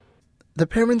The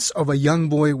parents of a young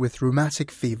boy with rheumatic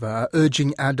fever are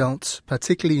urging adults,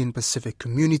 particularly in Pacific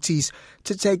communities,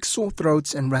 to take sore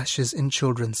throats and rashes in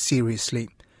children seriously.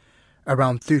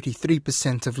 Around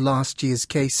 33% of last year's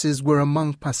cases were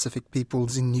among Pacific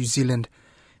peoples in New Zealand.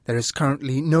 There is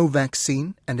currently no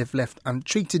vaccine and if left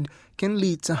untreated can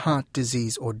lead to heart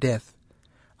disease or death.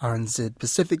 RNZ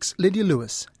Pacific's Lydia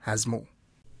Lewis has more.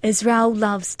 Israel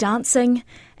loves dancing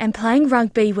and playing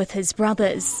rugby with his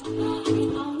brothers.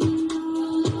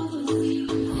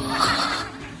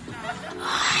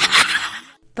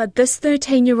 But this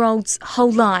 13-year-old's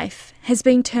whole life has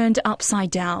been turned upside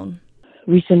down.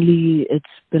 Recently, it's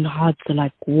been hard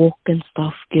to walk and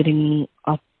stuff, getting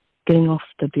off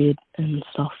the bed and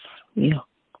stuff, yeah.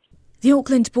 The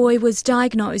Auckland boy was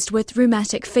diagnosed with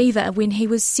rheumatic fever when he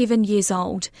was 7 years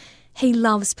old. He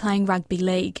loves playing rugby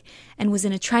league and was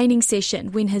in a training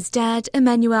session when his dad,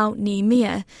 Emmanuel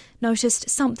Nehemiah, noticed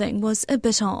something was a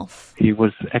bit off. He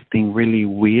was acting really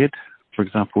weird. For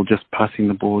example, just passing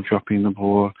the ball, dropping the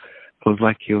ball. It was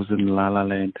like he was in La La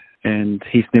Land, and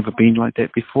he's never been like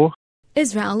that before.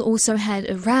 Israel also had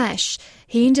a rash.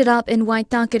 He ended up in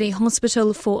Waitakere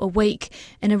Hospital for a week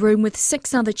in a room with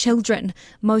 6 other children,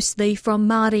 mostly from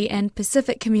Māori and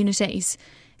Pacific communities.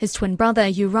 His twin brother,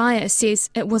 Uriah, says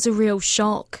it was a real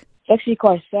shock. It's actually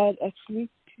quite sad, actually.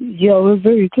 Yeah, we're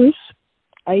very close.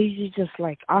 I usually just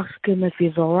ask him if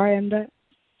he's alright and that,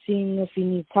 seeing if he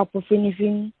needs help with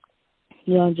anything.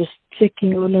 Just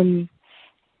checking on him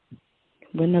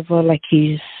whenever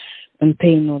he's in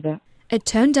pain or that. It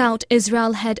turned out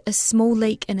Israel had a small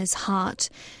leak in his heart.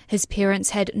 His parents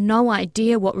had no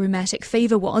idea what rheumatic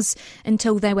fever was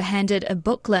until they were handed a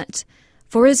booklet.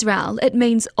 For Israel, it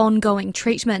means ongoing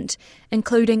treatment,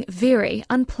 including very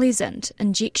unpleasant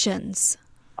injections.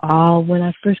 When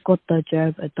I first got the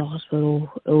jab at the hospital,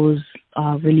 it was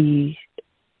really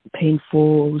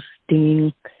painful. It was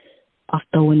stinging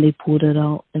after when they pulled it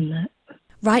out and that.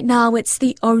 Right now, it's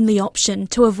the only option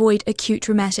to avoid acute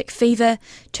rheumatic fever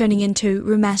turning into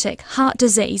rheumatic heart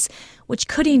disease, which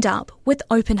could end up with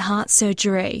open heart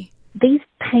surgery. These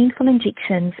painful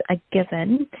injections are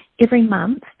given every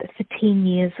month for 10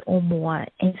 years or more,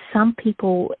 and some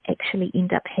people actually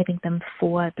end up having them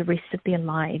for the rest of their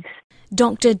lives.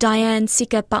 Dr. Diane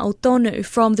Sika-Paotonu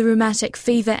from the Rheumatic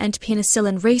Fever and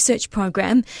Penicillin Research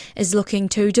Program is looking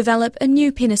to develop a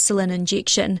new penicillin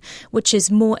injection, which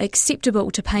is more acceptable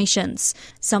to patients,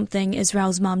 something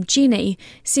Israel's mum Jenny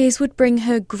says would bring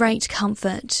her great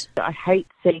comfort. I hate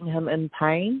seeing him in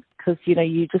pain because,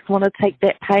 you just want to take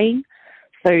that pain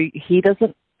so he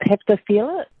doesn't have to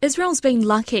feel it. Israel's been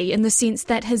lucky in the sense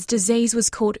that his disease was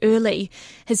caught early.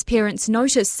 His parents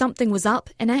noticed something was up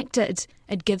and acted.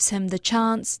 It gives him the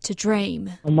chance to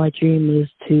dream. My dream is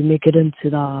to make it into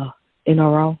the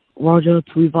NRL. Roger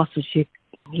Tuivasa-Sheck,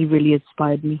 he really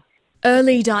inspired me.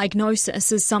 Early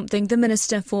diagnosis is something the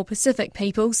Minister for Pacific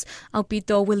Peoples,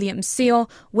 Aupito Williams-Seo,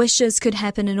 wishes could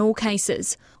happen in all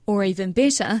cases, or even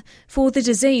better, for the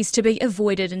disease to be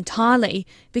avoided entirely,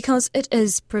 because it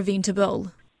is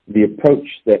preventable. The approach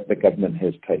that the government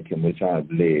has taken, which I've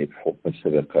led for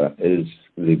Pacifica, is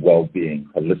the well-being,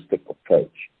 holistic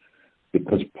approach,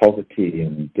 because poverty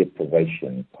and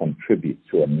deprivation contribute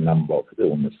to a number of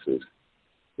illnesses,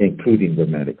 including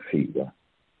rheumatic fever.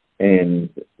 And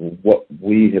what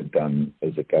we have done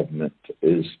as a government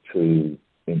is to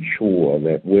ensure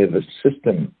that where the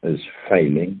system is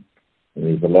failing, and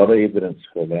there's a lot of evidence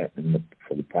for that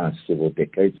for the past several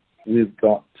decades, we've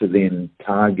got to then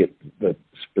target the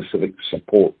specific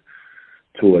support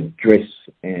to address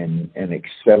and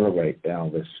accelerate our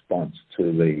response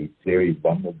to the very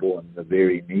vulnerable and the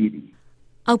very needy.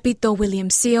 Aupito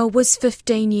Williams-Seo was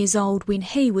 15 years old when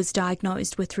he was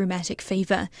diagnosed with rheumatic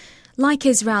fever. Like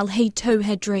Israel, he too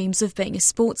had dreams of being a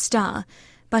sports star,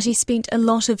 but he spent a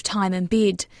lot of time in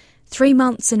bed, 3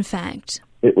 months in fact.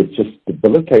 It was just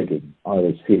debilitating. I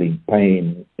was feeling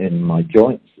pain in my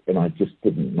joints and I just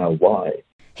didn't know why.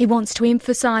 He wants to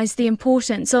emphasise the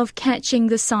importance of catching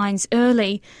the signs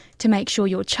early to make sure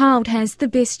your child has the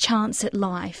best chance at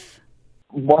life.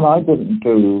 What I didn't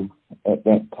do at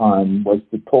that time was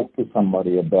to talk to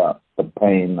somebody about the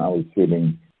pain I was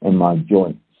feeling in my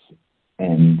joints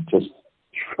and just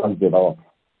shrugged it off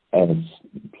as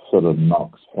sort of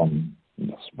knocks from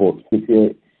sports. If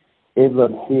you're ever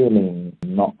feeling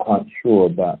not quite sure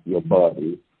about your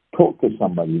body, talk to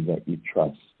somebody that you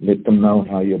trust. Let them know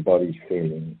how your body's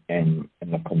feeling and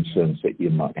the concerns that you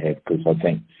might have, because I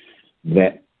think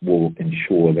that will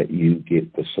ensure that you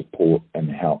get the support and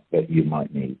help that you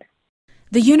might need.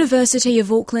 The University of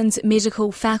Auckland's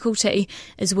medical faculty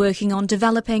is working on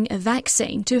developing a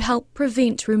vaccine to help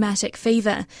prevent rheumatic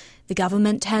fever. The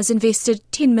government has invested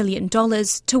 $10 million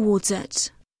towards it.